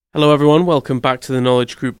Hello everyone, welcome back to the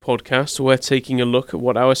Knowledge Group podcast. We're taking a look at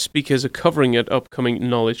what our speakers are covering at upcoming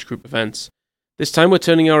Knowledge Group events. This time we're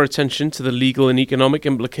turning our attention to the legal and economic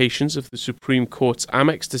implications of the Supreme Court's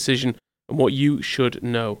AmEx decision and what you should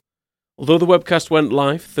know. Although the webcast went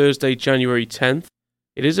live Thursday, January 10th,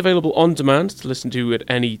 it is available on demand to listen to at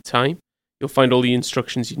any time. You'll find all the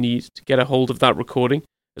instructions you need to get a hold of that recording,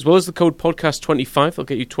 as well as the code podcast25 that'll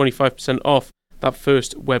get you 25% off that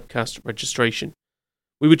first webcast registration.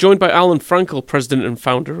 We were joined by Alan Frankel, President and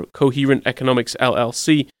Founder of Coherent Economics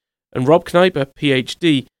LLC, and Rob Kneiper,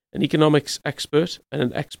 PhD, an economics expert and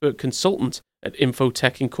an expert consultant at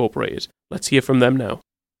Infotech Incorporated. Let's hear from them now.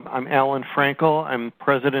 I'm Alan Frankel. I'm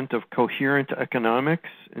President of Coherent Economics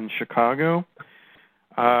in Chicago.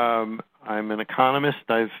 I'm an economist.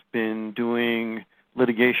 I've been doing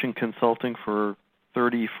litigation consulting for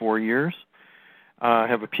 34 years. I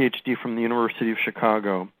have a PhD from the University of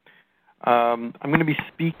Chicago. I'm going to be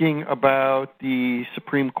speaking about the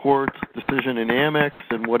Supreme Court's decision in AmEx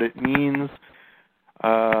and what it means,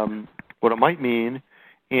 what it might mean,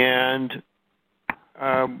 and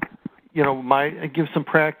I give some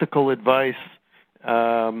practical advice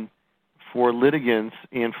for litigants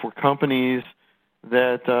and for companies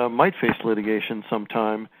that might face litigation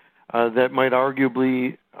sometime that might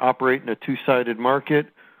arguably operate in a two-sided market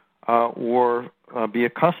or be a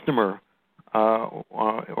customer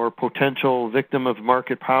or potential victim of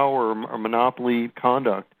market power or monopoly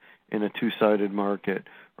conduct in a two-sided market,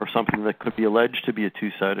 or something that could be alleged to be a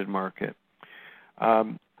two-sided market.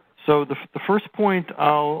 So the first point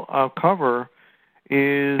I'll cover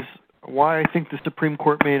is why I think the Supreme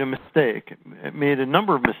Court made a mistake. It made a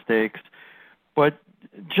number of mistakes, but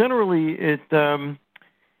generally it,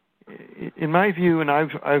 in my view, and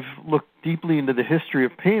I've looked deeply into the history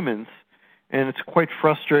of payments, and it's quite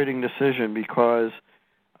frustrating decision because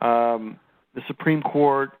the Supreme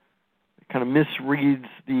Court kind of misreads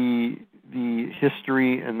the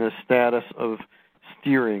history and the status of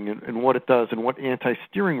steering and what it does and what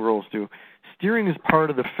anti-steering rules do. Steering is part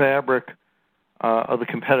of the fabric of the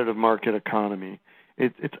competitive market economy.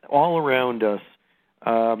 It's all around us.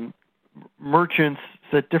 Merchants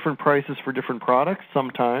set different prices for different products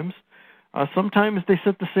sometimes. Sometimes they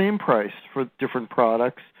set the same price for different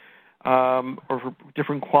products. Or for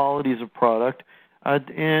different qualities of product,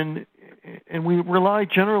 and we rely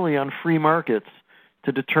generally on free markets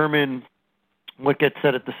to determine what gets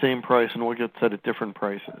set at the same price and what gets set at different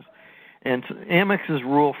prices. And AmEx's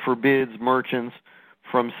rule forbids merchants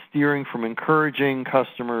from encouraging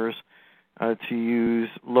customers to use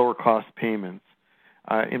lower cost payments.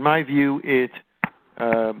 In my view, it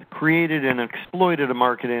created and exploited a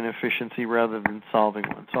market inefficiency rather than solving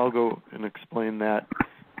one. So I'll go and explain that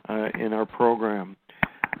in our program.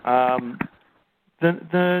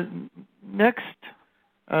 The next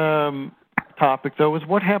topic, though, is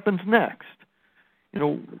what happens next.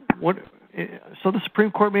 So the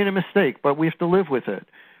Supreme Court made a mistake, but we have to live with it.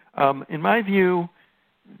 In my view,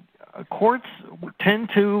 courts tend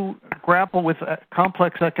to grapple with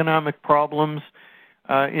complex economic problems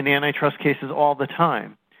in antitrust cases all the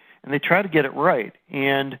time, and they try to get it right.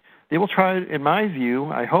 And they will try, in my view,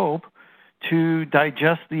 I hope, to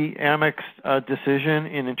digest the AmEx decision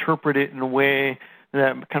and interpret it in a way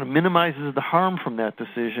that kind of minimizes the harm from that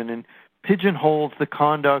decision and pigeonholes the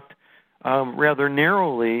conduct rather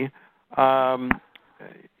narrowly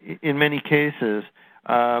in many cases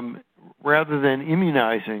rather than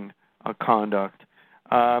immunizing conduct.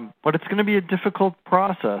 But it's going to be a difficult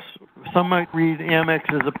process. Some might read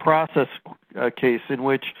AmEx as a process case in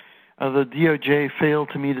which the DOJ failed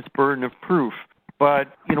to meet its burden of proof. But,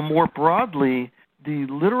 more broadly, the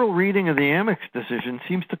literal reading of the AmEx decision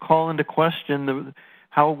seems to call into question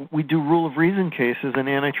how we do rule of reason cases in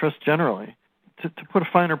antitrust generally. To put a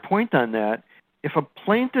finer point on that, if a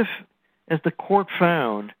plaintiff, as the court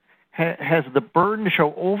found, has the burden to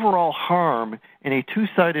show overall harm in a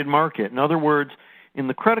two-sided market, in other words, in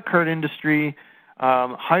the credit card industry,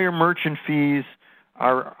 higher merchant fees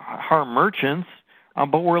harm merchants,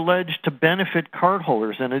 but were alleged to benefit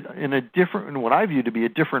cardholders in a different, in what I view to be a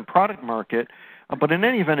different product market. But in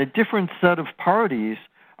any event, a different set of parties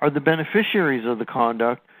are the beneficiaries of the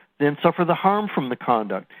conduct, then suffer the harm from the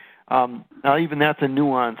conduct. Now, even that's a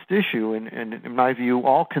nuanced issue, and in my view,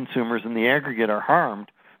 all consumers in the aggregate are harmed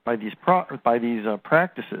by these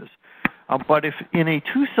practices. But if in a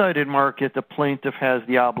two-sided market, the plaintiff has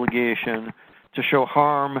the obligation to show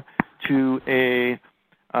harm to a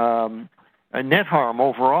net harm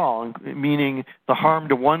overall, meaning the harm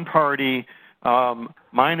to one party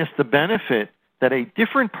minus the benefit that a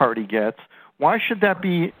different party gets, why should that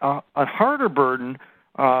be a harder burden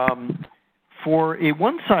for a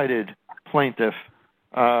one-sided plaintiff,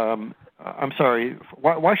 why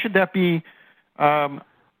should that be?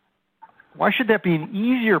 Why should that be an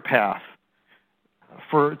easier path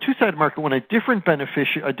for a two-sided market when a different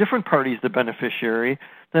party is the beneficiary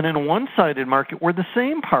than in a one-sided market where the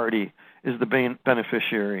same party is the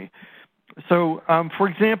beneficiary? So, for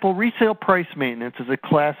example, resale price maintenance is a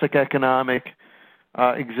classic economic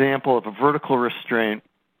example of a vertical restraint,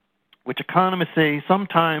 which economists say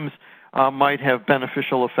sometimes might have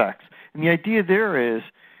beneficial effects. And the idea there is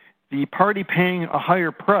the party paying a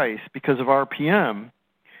higher price because of RPM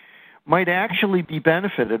might actually be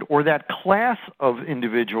benefited, or that class of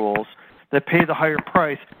individuals that pay the higher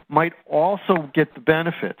price might also get the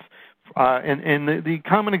benefits. And the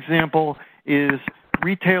common example is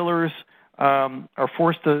retailers are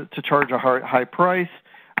forced to charge a high price.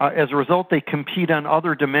 As a result, they compete on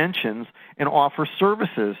other dimensions and offer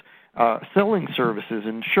services, selling services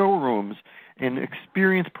in showrooms, and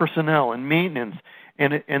experienced personnel and maintenance.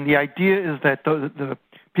 And the idea is that the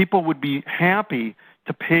people would be happy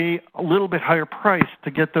to pay a little bit higher price to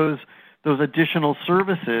get those additional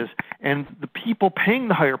services, and the people paying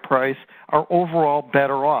the higher price are overall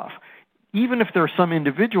better off. Even if there are some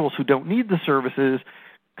individuals who don't need the services,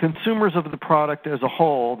 consumers of the product as a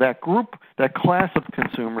whole, that group, that class of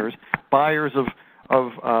consumers, buyers of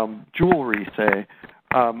jewelry, say,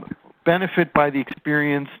 benefit by the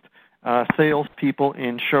experienced salespeople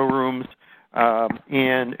in showrooms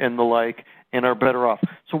and the like, and are better off.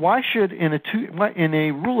 So why should, in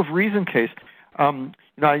a rule of reason case,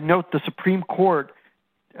 I note the Supreme Court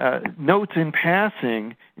notes in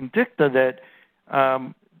passing in dicta that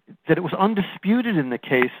it was undisputed in the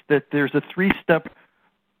case that there's a three-step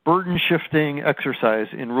burden-shifting exercise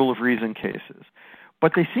in rule of reason cases,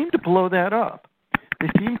 but they seem to blow that up. They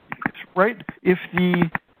seem right if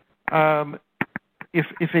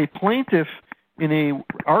a plaintiff in a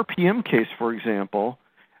RPM case, for example,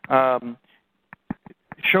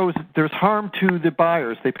 shows there's harm to the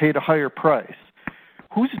buyers, they paid a higher price.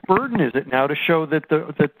 Whose burden is it now to show that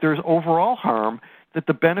there's overall harm, that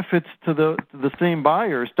the benefits to the same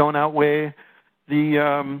buyers don't outweigh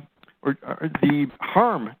the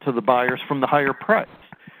harm to the buyers from the higher price?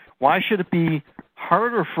 Why should it be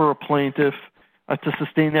harder for a plaintiff to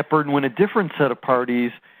sustain that burden when a different set of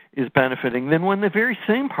parties is benefiting than when the very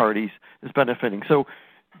same parties is benefiting? So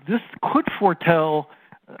this could foretell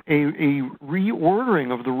a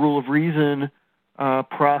reordering of the rule of reason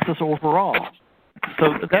process overall.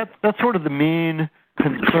 So that's sort of the main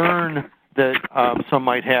concern that some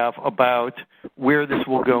might have about where this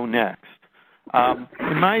will go next.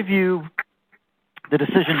 In my view, the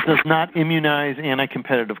decision does not immunize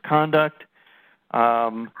anti-competitive conduct.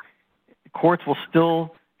 Courts will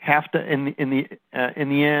still have to, in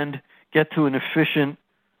the end, get to an efficient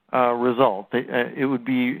result. It would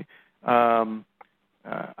be,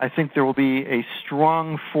 I think, there will be a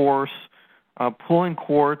strong force pulling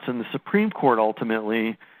courts and the Supreme Court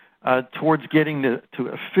ultimately towards getting to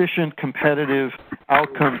efficient, competitive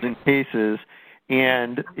outcomes in cases.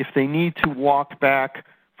 And if they need to walk back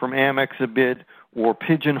from AmEx a bit or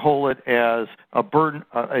pigeonhole it as a burden,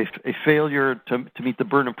 a failure to meet the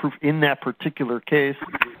burden of proof in that particular case,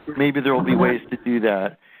 maybe there will be ways to do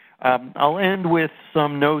that. I'll end with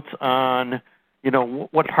some notes on,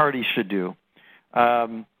 what parties should do.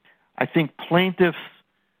 I think plaintiffs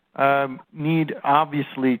need,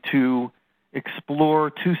 obviously, to explore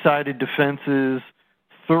two-sided defenses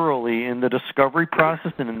thoroughly in the discovery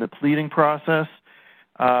process and in the pleading process.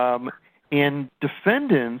 And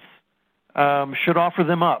defendants should offer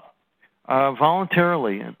them up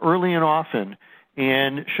voluntarily and early and often,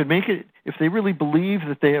 and should make it, if they really believe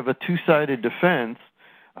that they have a two-sided defense,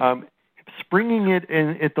 springing it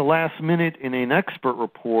at the last minute in an expert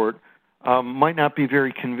report might not be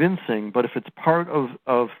very convincing, but if it's part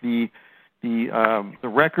of the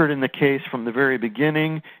record in the case from the very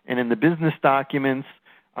beginning and in the business documents,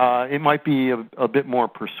 it might be a bit more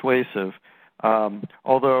persuasive.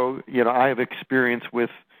 Although, I have experience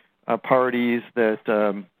with parties that,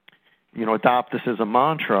 adopt this as a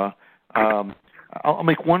mantra. I'll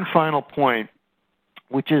make one final point,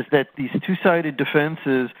 which is that these two-sided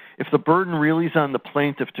defenses, if the burden really is on the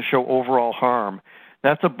plaintiff to show overall harm,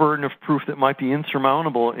 that's a burden of proof that might be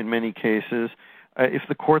insurmountable in many cases if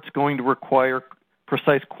the court's going to require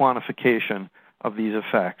precise quantification of these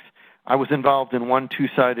effects. I was involved in one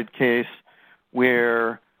two-sided case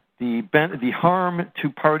where the harm to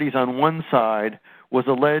parties on one side was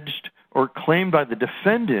alleged or claimed by the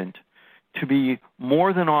defendant to be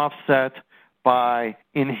more than offset by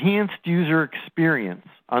enhanced user experience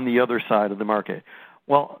on the other side of the market.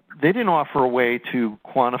 Well, they didn't offer a way to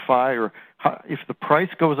quantify or if the price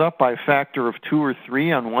goes up by a factor of 2 or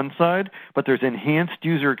 3 on one side, but there's enhanced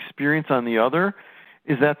user experience on the other.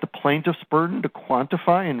 Is that the plaintiff's burden to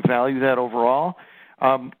quantify and value that overall?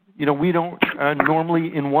 We don't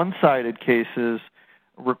normally in one-sided cases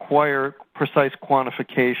require precise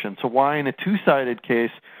quantification. So why in a two-sided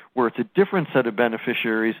case where it's a different set of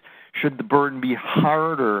beneficiaries should the burden be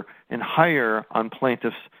harder and higher on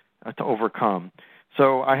plaintiffs to overcome?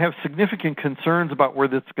 So I have significant concerns about where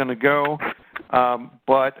this is going to go,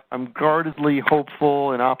 but I'm guardedly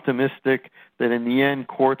hopeful and optimistic that in the end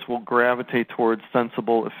courts will gravitate towards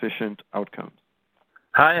sensible, efficient outcomes.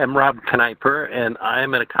 Hi, I'm Rob Kneiper, and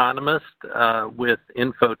I'm an economist with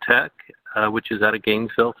Infotech, which is out of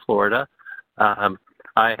Gainesville, Florida.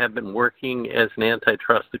 I have been working as an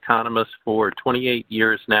antitrust economist for 28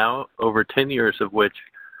 years now, over 10 years of which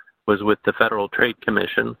was with the Federal Trade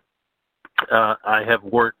Commission. I have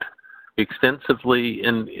worked extensively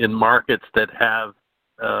in markets that have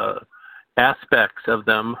aspects of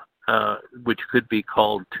them which could be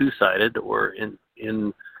called two-sided, or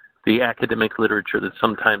in the academic literature that's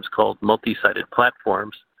sometimes called multi-sided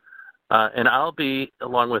platforms. And I'll be,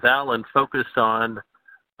 along with Alan, focused on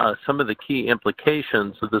some of the key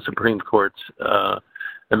implications of the Supreme Court's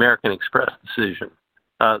American Express decision.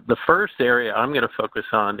 The first area I'm going to focus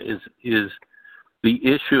on is the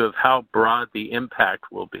issue of how broad the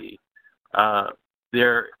impact will be.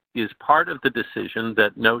 There is part of the decision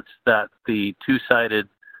that notes that the two-sided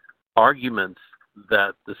arguments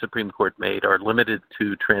that the Supreme Court made are limited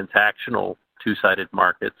to transactional two-sided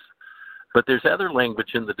markets. But there's other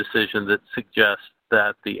language in the decision that suggests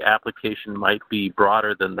that the application might be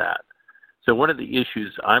broader than that. So one of the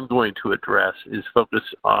issues I'm going to address is focus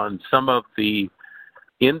on some of the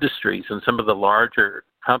industries and some of the larger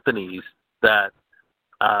companies that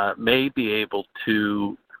may be able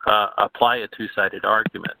to apply a two-sided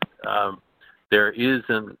argument. There is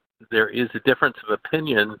a difference of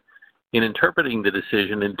opinion in interpreting the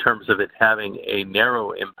decision in terms of it having a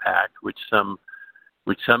narrow impact, which some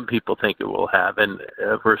people think it will have, and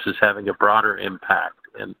versus having a broader impact.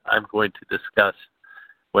 And I'm going to discuss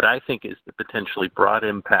what I think is the potentially broad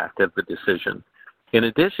impact of the decision. In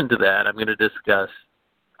addition to that, I'm going to discuss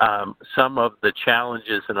some of the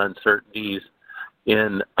challenges and uncertainties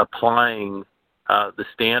in applying the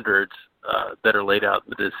standards that are laid out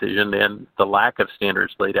in the decision and the lack of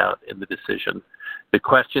standards laid out in the decision. The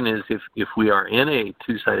question is if we are in a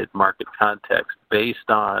two-sided market context based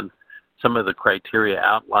on some of the criteria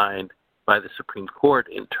outlined by the Supreme Court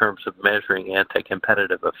in terms of measuring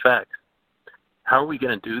anti-competitive effects, how are we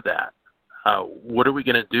going to do that? What are we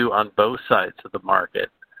going to do on both sides of the market?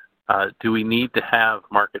 Do we need to have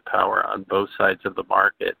market power on both sides of the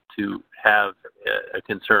market to have a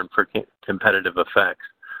concern for competitive effects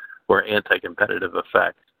or anti-competitive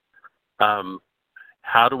effects?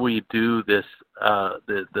 How do we do this,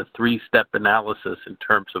 the three-step analysis in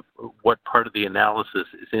terms of what part of the analysis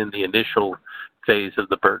is in the initial phase of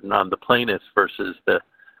the burden on the plaintiff versus the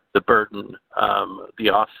burden, the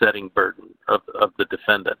offsetting burden of the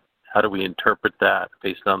defendant? How do we interpret that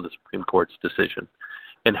based on the Supreme Court's decision?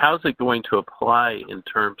 And how is it going to apply in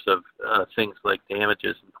terms of things like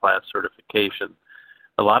damages and class certification?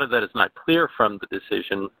 A lot of that is not clear from the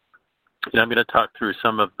decision, and I'm going to talk through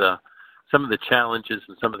some of the challenges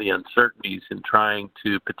and some of the uncertainties in trying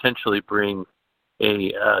to potentially bring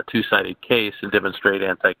a two-sided case and demonstrate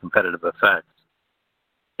anti-competitive effects.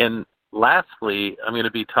 And lastly, I'm going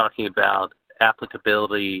to be talking about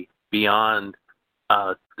applicability beyond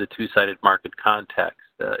the two-sided market context.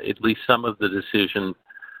 At least some of the decision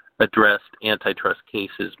addressed antitrust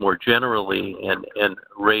cases more generally and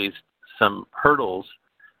raised some hurdles.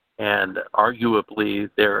 And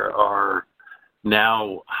arguably, there are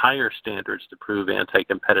now higher standards to prove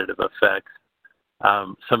anti-competitive effects.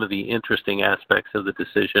 Some of the interesting aspects of the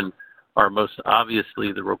decision are most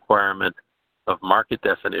obviously the requirement of market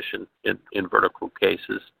definition in vertical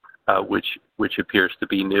cases, which appears to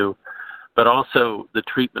be new, but also the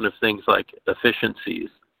treatment of things like efficiencies.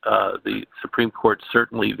 The Supreme Court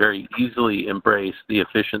certainly very easily embraced the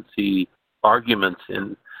efficiency arguments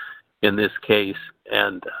in this case,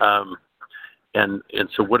 and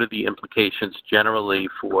so what are the implications generally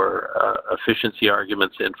for efficiency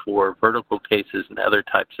arguments and for vertical cases and other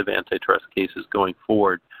types of antitrust cases going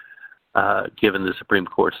forward, given the Supreme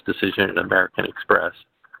Court's decision in American Express?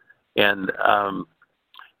 And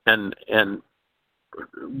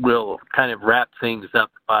we'll kind of wrap things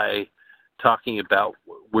up by talking about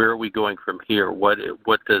where are we going from here? What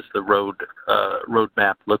does the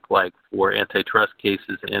roadmap look like for antitrust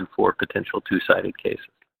cases and for potential two-sided cases?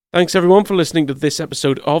 Thanks everyone for listening to this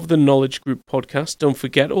episode of the Knowledge Group podcast. Don't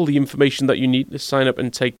forget, all the information that you need to sign up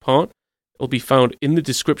and take part will be found in the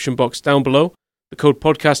description box down below. The code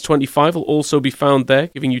podcast25 will also be found there,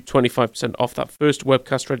 giving you 25% off that first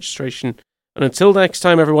webcast registration. And until next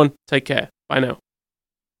time, everyone, take care. Bye now.